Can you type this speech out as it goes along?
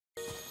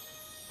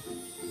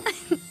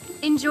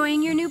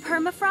Enjoying your new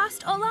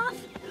permafrost, Olaf?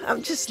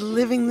 I'm just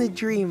living the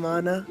dream,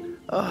 Anna.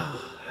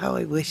 Oh, how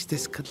I wish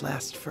this could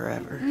last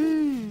forever.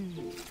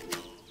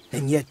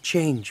 And yet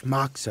change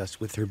mocks us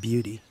with her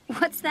beauty.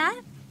 What's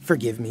that?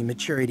 Forgive me,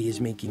 maturity is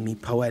making me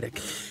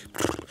poetic.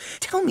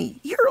 Tell me,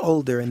 you're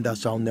older and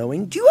thus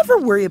all-knowing. Do you ever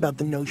worry about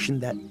the notion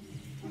that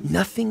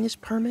nothing is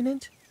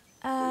permanent?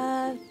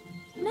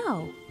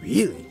 No.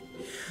 Really?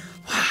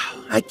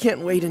 Wow, I can't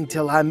wait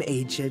until I'm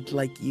aged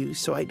like you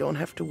so I don't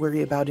have to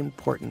worry about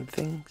important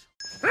things.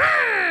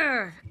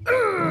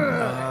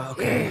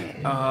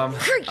 Okay.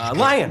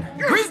 Lion.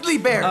 Grizzly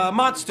bear.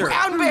 Monster.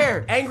 Brown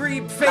bear. Angry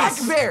face.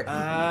 Black bear.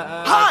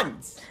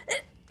 Hans.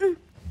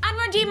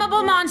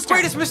 Unredeemable monster.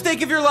 Greatest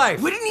mistake of your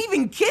life. Wouldn't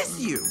even kiss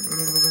you.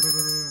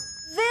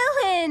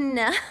 Villain.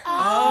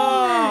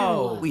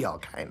 Oh. We all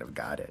kind of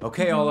got it.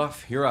 Okay,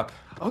 Olaf, you're up.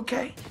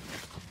 Okay.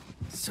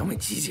 So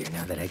much easier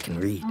now that I can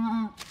read.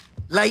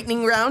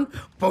 Lightning round,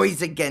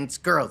 boys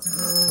against girls.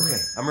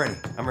 Okay,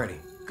 I'm ready.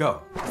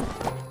 Go.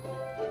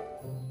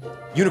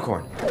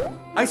 Unicorn.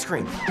 Ice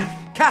cream.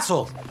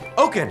 Castle.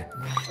 Oaken.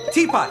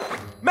 Teapot.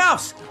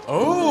 Mouse.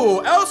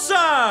 Oh,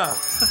 Elsa!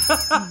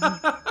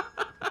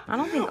 I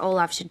don't think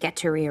Olaf should get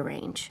to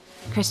rearrange.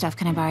 Kristoff,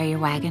 can I borrow your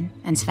wagon?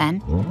 And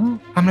Sven?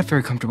 I'm not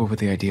very comfortable with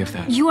the idea of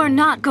that. You are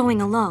not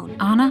going alone.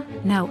 Anna?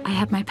 No, I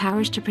have my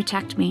powers to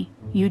protect me.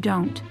 You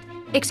don't.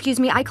 Excuse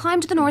me, I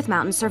climbed the North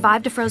Mountain,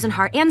 survived a frozen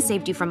heart, and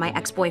saved you from my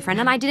ex-boyfriend,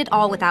 and I did it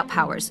all without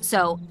powers.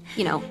 So,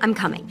 you know, I'm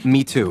coming.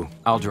 Me too.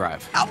 I'll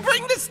drive. I'll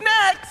bring the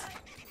snacks!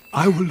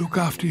 I will look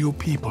after your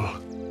people.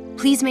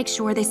 Please make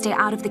sure they stay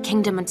out of the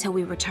kingdom until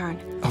we return.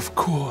 Of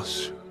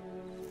course.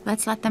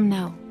 Let's let them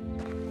know.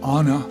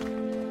 Anna,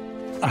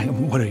 I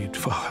am worried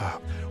for her.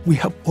 We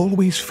have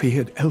always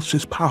feared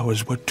Elsa's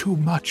powers were too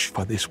much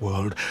for this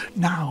world.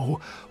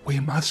 Now, we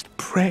must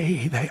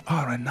pray they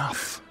are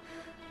enough.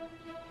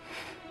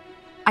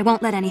 I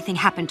won't let anything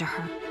happen to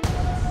her.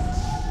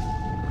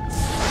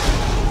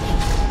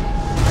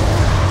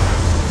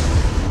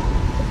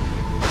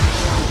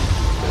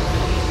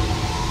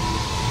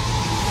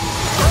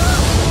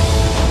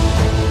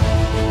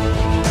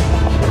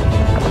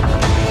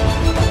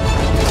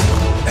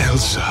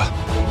 Elsa,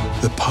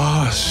 the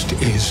past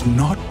is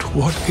not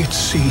what it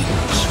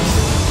seems.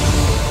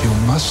 You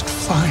must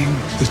find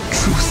the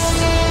truth.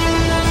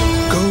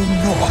 Go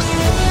north,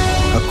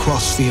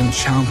 across the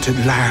enchanted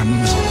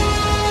lands,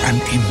 and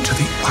into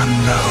the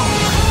unknown.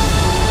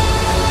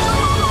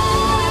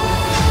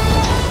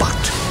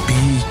 But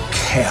be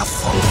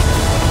careful.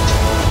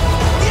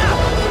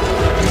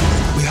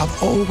 We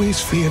have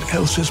always feared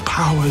Elsa's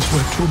powers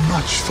were too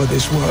much for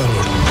this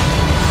world.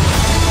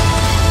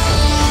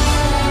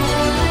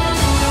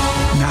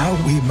 Now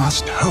we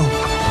must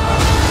hope.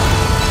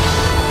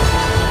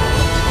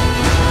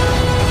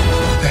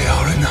 They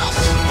are enough.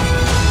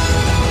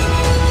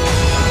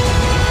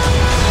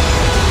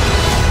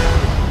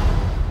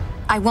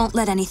 I won't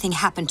let anything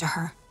happen to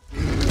her.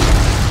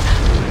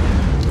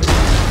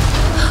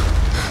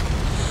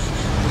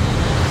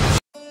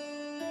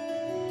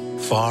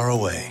 Far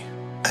away,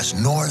 as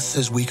north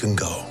as we can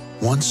go,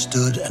 once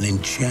stood an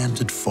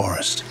enchanted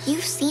forest.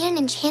 You've seen an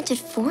enchanted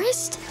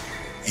forest?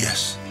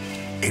 Yes,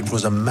 it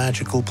was a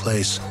magical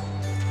place,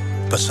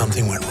 but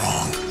something went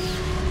wrong.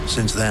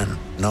 Since then,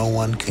 no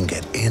one can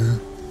get in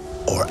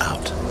or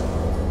out.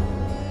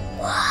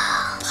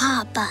 Wow,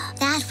 Papa,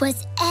 that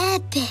was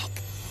epic.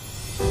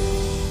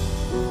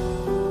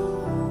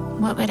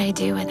 What would I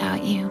do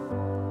without you?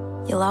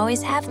 You'll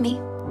always have me.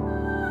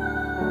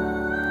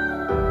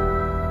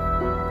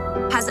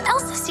 Has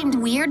Elsa seemed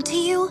weird to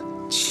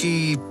you?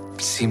 She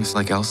seems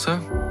like Elsa.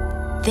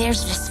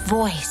 There's this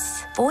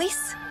voice.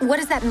 Voice? What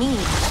does that mean?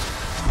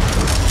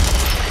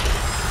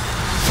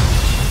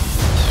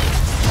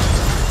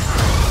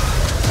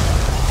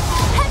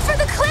 Head for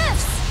the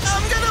cliffs!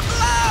 I'm gonna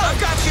blow! I've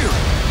got you!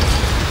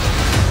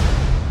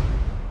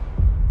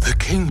 The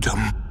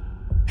kingdom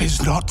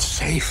is not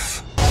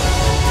safe.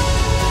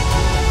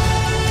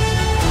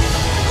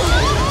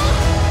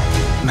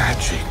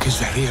 Magic is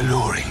very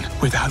alluring.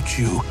 Without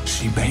you,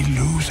 she may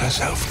lose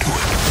herself to it.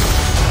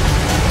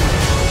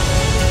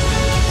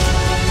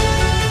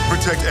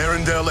 Protect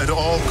Arendelle at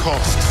all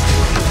costs.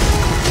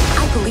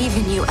 I believe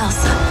in you,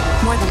 Elsa,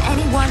 more than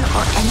anyone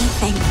or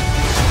anything.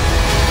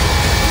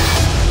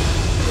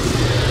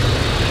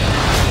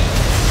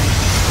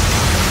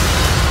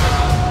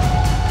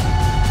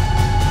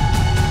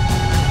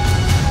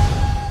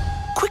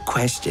 Quick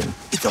question.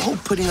 Is the whole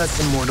putting us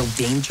in mortal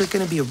danger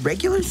gonna be a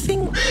regular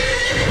thing?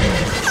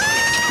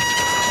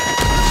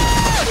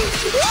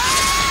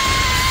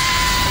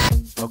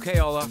 Okay,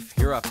 Olaf,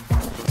 you're up.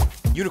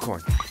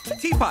 Unicorn.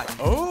 Teapot.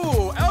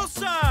 Oh,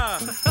 Elsa!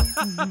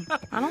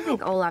 I don't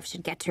think Olaf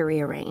should get to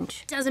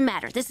rearrange. Doesn't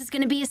matter. This is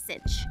gonna be a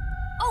cinch.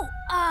 Oh,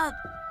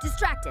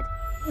 distracted.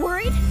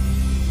 Worried?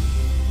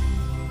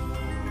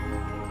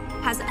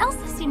 Has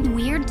Elsa seemed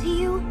weird to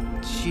you?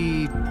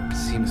 She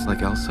seems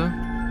like Elsa.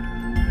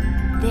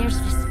 There's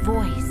this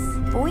voice.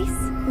 Voice?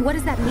 What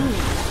does that mean?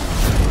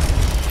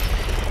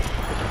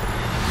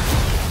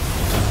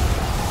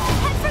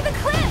 Head for the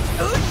cliff!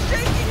 Who's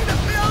shaking the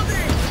building?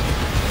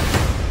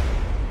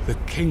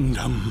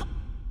 kingdom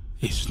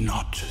is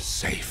not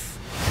safe.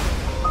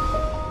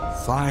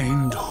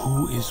 Find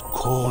who is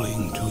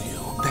calling to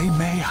you. They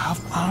may have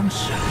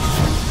answers.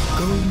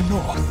 Go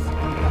north,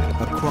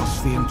 across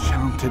the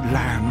enchanted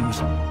lands,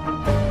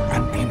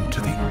 and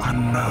into the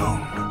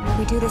unknown.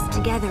 We do this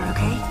together,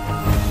 okay?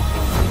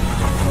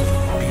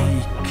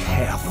 Be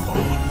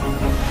careful.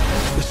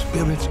 The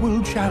spirits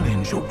will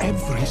challenge you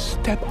every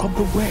step of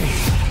the way.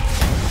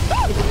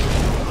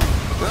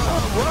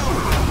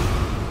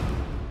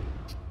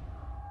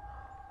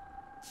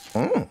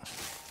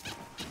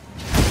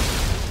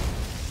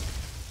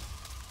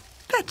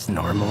 That's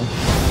normal.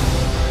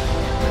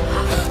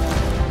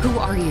 Who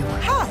are you?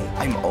 Hi,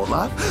 I'm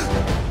Olaf.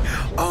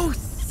 Oh,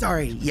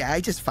 sorry. Yeah, I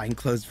just find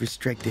clothes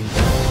restricting.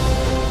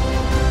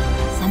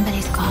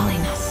 Somebody's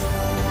calling us.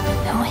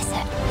 Who is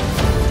it?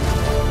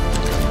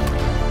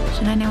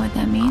 Should I know what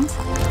that means?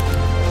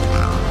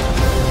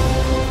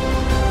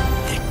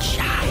 The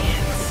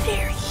giants,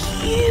 they're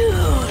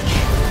huge.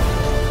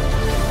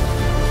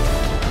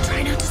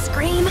 Try not to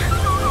scream.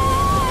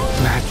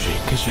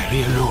 Magic is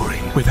very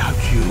alluring. Without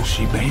you,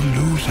 she may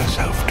lose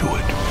herself to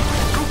it.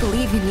 I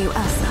believe in you,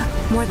 Elsa,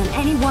 more than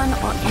anyone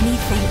or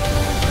anything.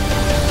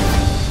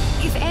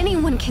 If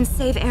anyone can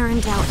save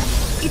Arendelle,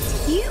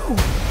 it's you.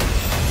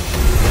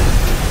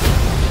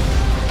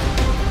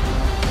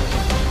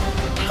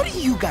 How do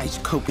you guys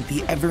cope with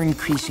the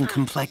ever-increasing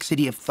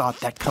complexity of thought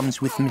that comes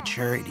with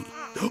maturity?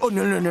 Oh,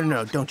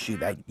 no, don't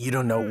shoot that. You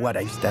don't know what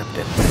I've stepped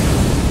in.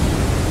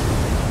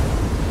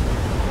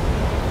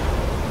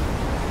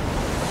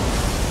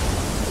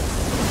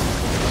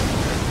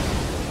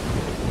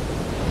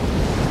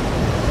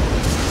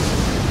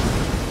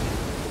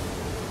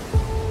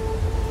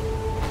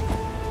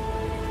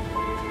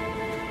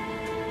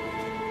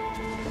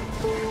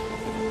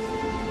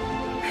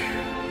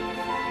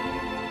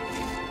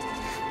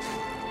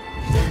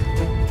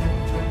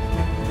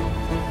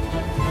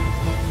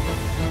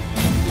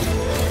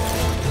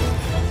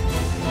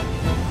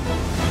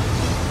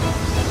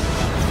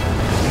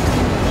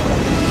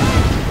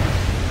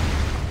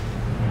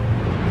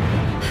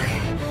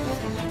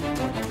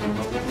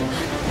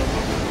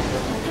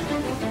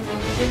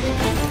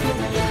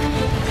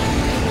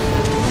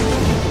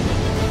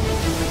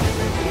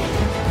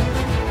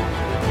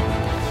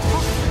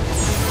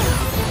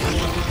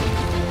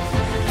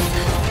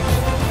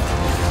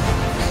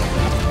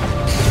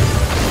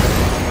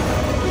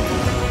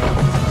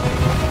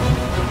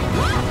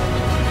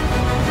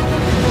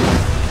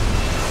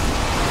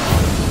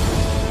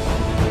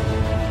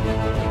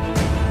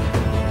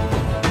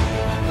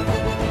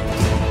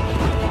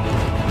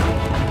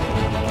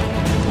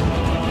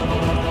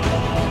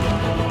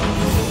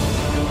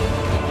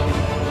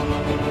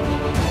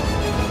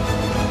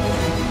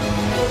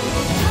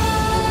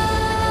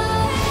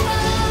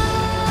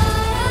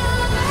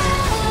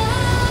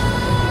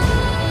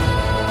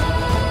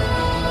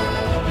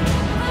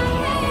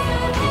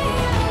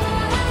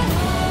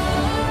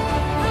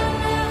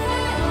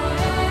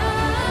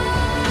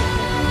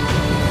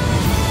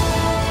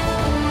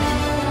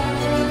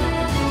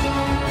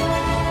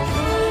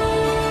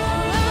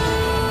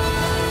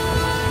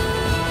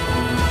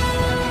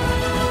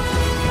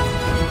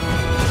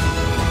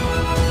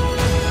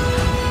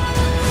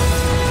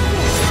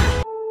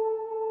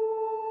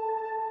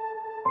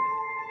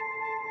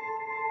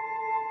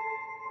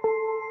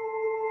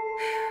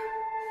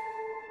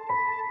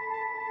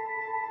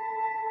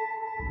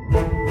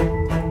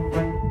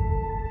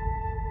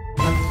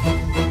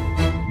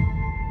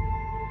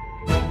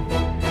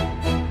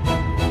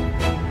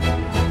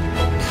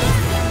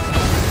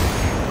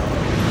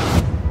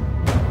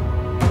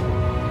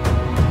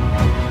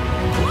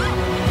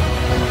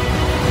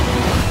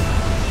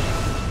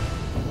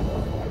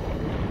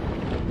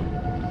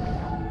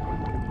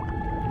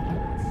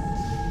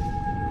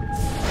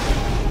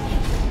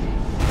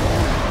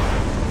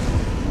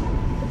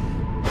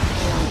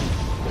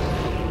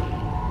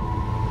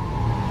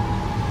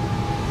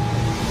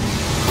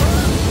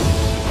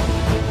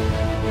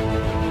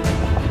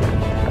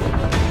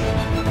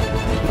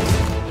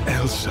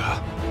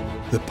 Elsa,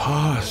 the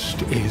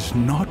past is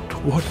not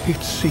what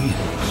it seems.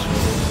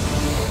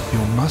 You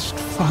must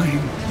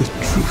find the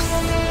truth.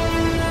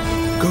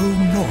 Go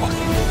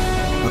north,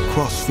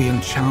 across the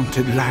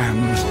enchanted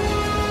lands,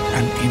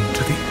 and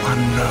into the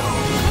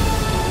unknown.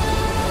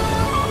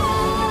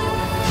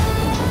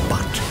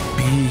 But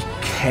be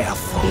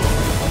careful.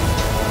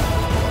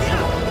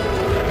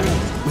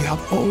 We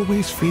have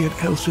always feared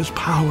Elsa's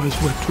powers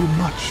were too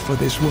much for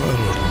this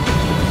world.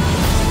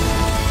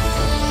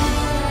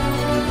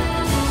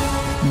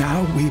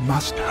 Now we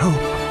must hope.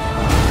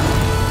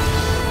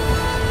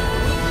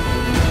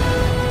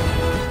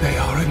 They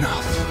are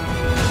enough.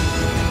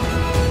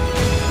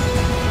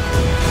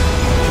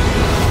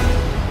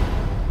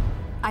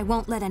 I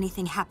won't let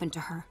anything happen to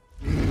her.